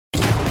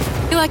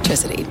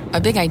Electricity,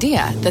 a big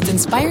idea that's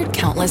inspired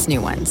countless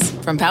new ones.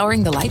 From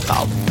powering the light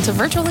bulb to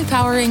virtually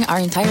powering our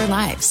entire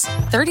lives.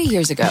 30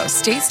 years ago,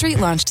 State Street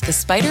launched the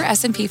Spider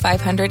S&P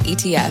 500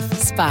 ETF,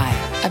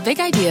 SPY. A big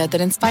idea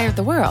that inspired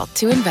the world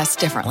to invest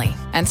differently.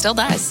 And still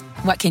does.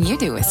 What can you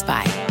do with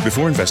SPY?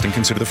 Before investing,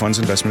 consider the fund's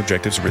investment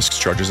objectives, risks,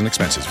 charges, and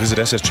expenses. Visit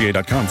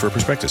ssga.com for a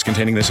prospectus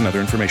containing this and other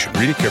information.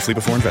 Read it carefully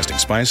before investing.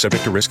 SPY is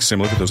subject to risks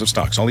similar to those of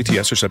stocks. All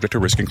ETFs are subject to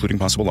risk, including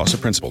possible loss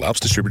of principal. Alps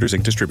Distributors,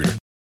 Inc. Distributor.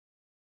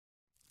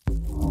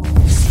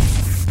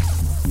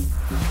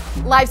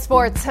 Live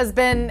sports has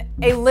been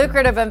a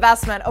lucrative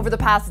investment over the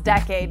past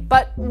decade,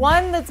 but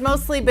one that's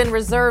mostly been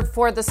reserved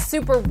for the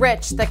super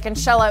rich that can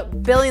shell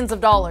out billions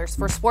of dollars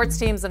for sports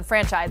teams and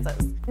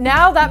franchises.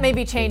 Now that may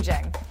be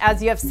changing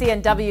as UFC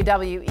and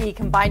WWE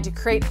combine to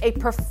create a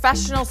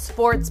professional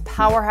sports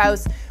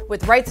powerhouse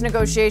with rights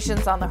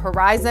negotiations on the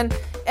horizon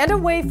and a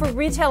way for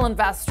retail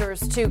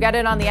investors to get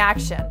in on the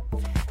action.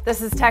 This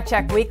is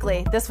TechCheck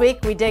Weekly. This week,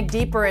 we dig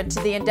deeper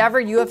into the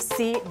Endeavor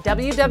UFC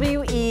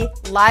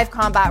WWE live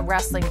combat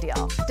wrestling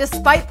deal.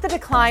 Despite the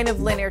decline of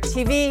linear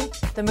TV,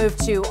 the move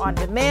to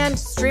on-demand,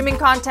 streaming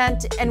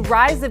content, and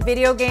rise of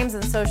video games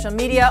and social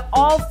media,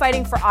 all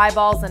fighting for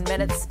eyeballs and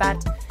minutes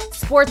spent,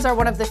 sports are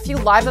one of the few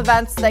live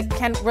events that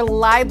can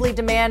reliably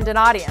demand an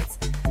audience.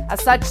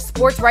 As such,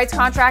 sports rights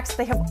contracts,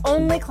 they have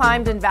only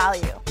climbed in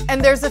value.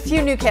 And there's a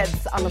few new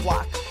kids on the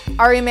block.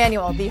 Ari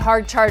Emanuel, the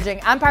hard-charging,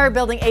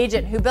 empire-building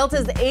agent who built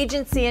his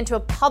agency into a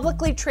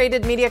publicly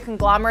traded media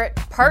conglomerate,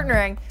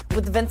 partnering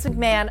with Vince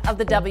McMahon of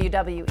the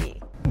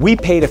WWE. We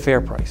paid a fair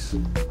price,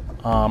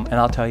 and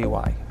I'll tell you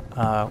why.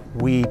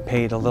 We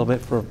paid a little bit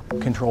for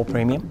control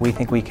premium. We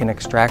think we can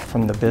extract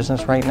from the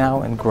business right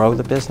now and grow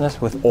the business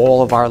with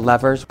all of our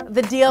levers.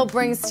 The deal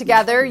brings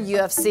together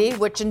UFC,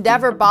 which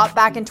Endeavor bought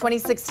back in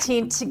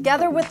 2016,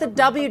 together with the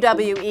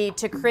WWE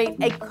to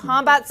create a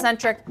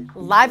combat-centric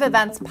live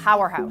events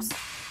powerhouse.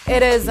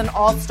 It is an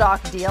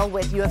all-stock deal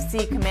with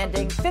UFC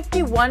commanding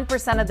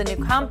 51% of the new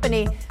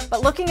company,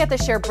 but looking at the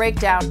share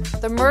breakdown,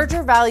 the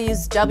merger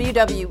values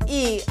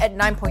WWE at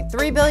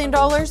 $9.3 billion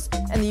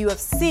and the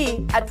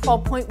UFC at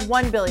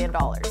 $12.1 billion.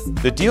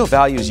 The deal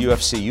values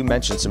UFC, you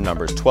mentioned some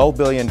numbers, $12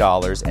 billion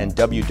and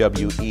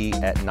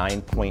WWE at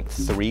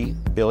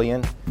 $9.3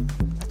 billion.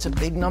 That's a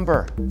big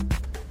number.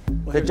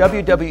 The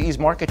WWE's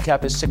market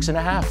cap is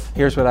 6.5.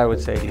 Here's what I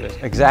would say to you.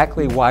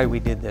 Exactly why we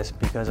did this,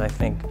 because I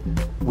think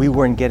we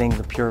weren't getting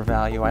the pure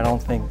value. I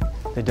don't think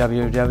the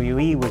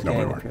WWE was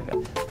getting the pure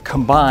value.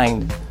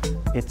 Combined,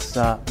 it's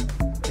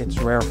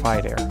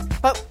rarefied air.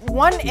 But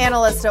one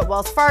analyst at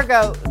Wells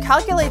Fargo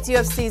calculates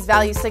UFC's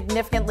value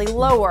significantly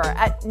lower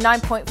at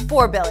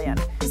 $9.4 billion.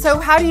 So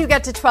how do you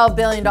get to $12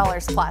 billion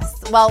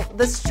plus? Well,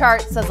 this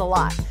chart says a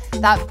lot.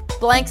 That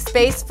blank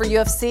space for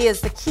UFC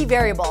is the key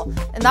variable,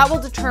 and that will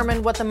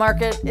determine what the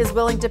market is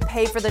willing to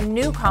pay for the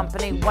new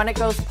company when it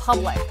goes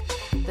public.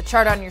 The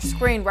chart on your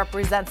screen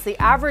represents the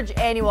average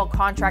annual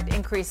contract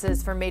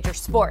increases for major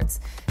sports.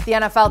 The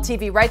NFL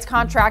TV rights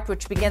contract,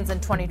 which begins in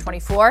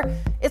 2024,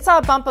 it saw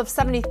a bump of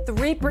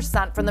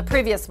 73% from the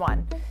previous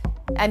one.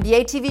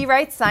 NBA TV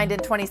rights signed in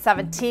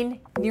 2017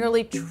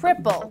 nearly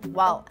tripled,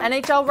 while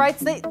NHL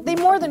rights, they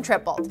more than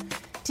tripled.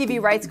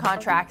 TV rights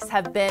contracts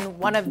have been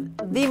one of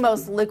the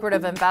most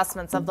lucrative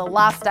investments of the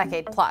last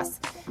decade plus.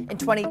 In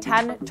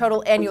 2010,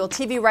 total annual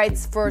TV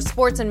rights for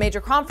sports and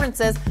major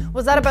conferences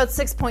was at about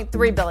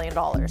 $6.3 billion.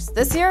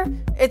 This year,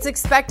 it's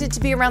expected to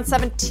be around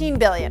 $17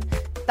 billion.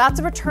 That's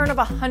a return of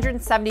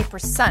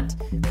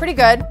 170%. Pretty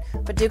good,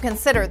 but do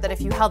consider that if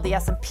you held the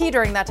S&P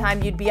during that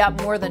time, you'd be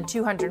up more than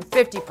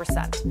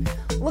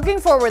 250%. Looking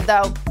forward,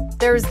 though,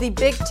 there's the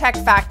big tech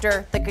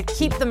factor that could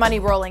keep the money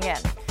rolling in.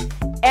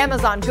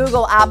 Amazon,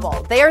 Google,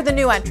 Apple, they are the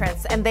new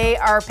entrants, and they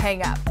are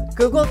paying up.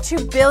 Google,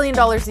 $2 billion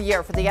a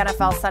year for the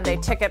NFL Sunday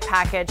ticket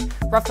package,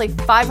 roughly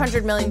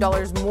 $500 million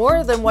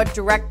more than what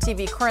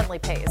DirecTV currently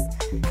pays.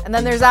 And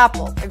then there's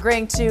Apple,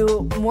 agreeing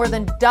to more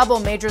than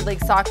double Major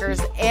League Soccer's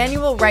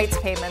annual rights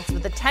payments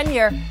with a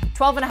 10-year,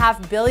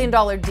 $12.5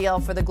 billion deal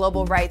for the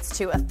global rights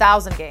to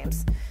 1,000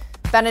 games.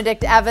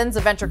 Benedict Evans,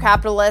 a venture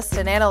capitalist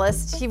and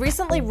analyst, he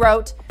recently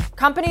wrote,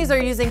 "Companies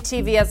are using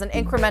TV as an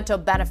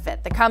incremental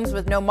benefit that comes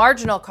with no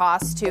marginal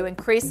cost to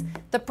increase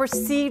the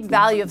perceived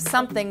value of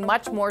something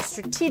much more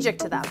strategic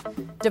to them.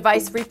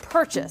 Device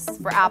repurchase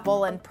for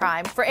Apple and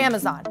Prime for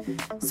Amazon.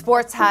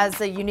 Sports has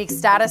a unique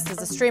status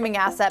as a streaming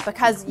asset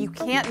because you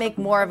can't make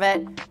more of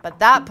it, but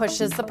that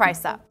pushes the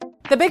price up."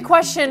 The big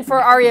question for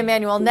Ari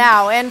Emanuel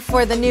now, and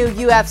for the new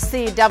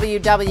UFC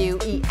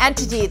WWE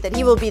entity that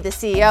he will be the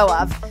CEO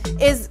of,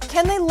 is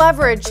can they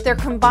leverage their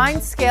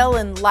combined scale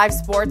in live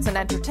sports and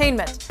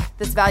entertainment?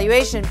 This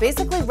valuation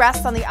basically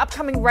rests on the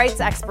upcoming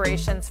rights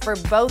expirations for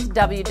both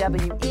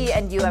WWE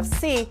and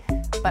UFC,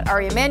 but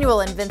Ari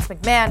Emanuel and Vince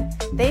McMahon,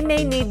 they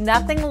may need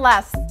nothing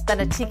less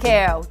than a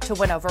TKO to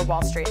win over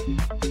Wall Street.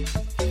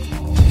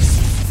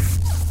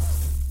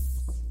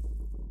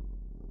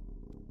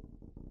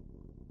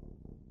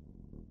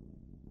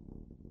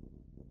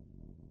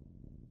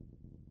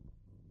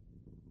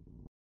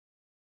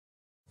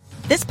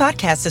 This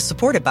podcast is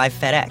supported by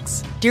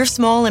FedEx. Dear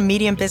small and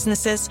medium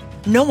businesses,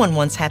 no one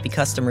wants happy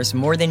customers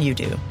more than you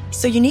do.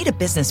 So you need a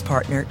business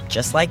partner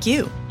just like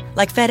you.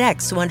 Like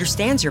FedEx, who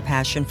understands your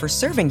passion for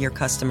serving your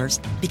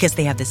customers because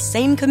they have the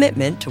same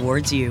commitment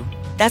towards you.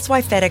 That's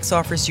why FedEx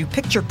offers you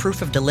picture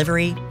proof of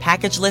delivery,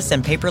 packageless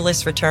and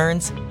paperless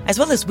returns, as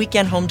well as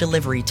weekend home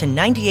delivery to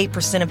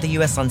 98% of the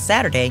U.S. on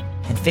Saturday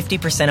and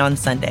 50% on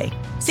Sunday.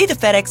 See the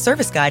FedEx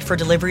service guide for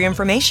delivery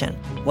information.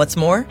 What's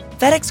more,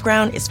 FedEx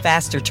Ground is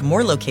faster to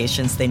more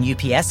locations than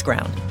UPS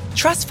Ground.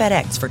 Trust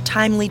FedEx for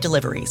timely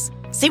deliveries.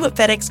 See what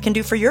FedEx can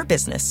do for your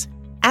business.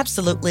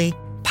 Absolutely,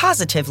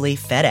 positively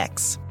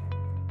FedEx.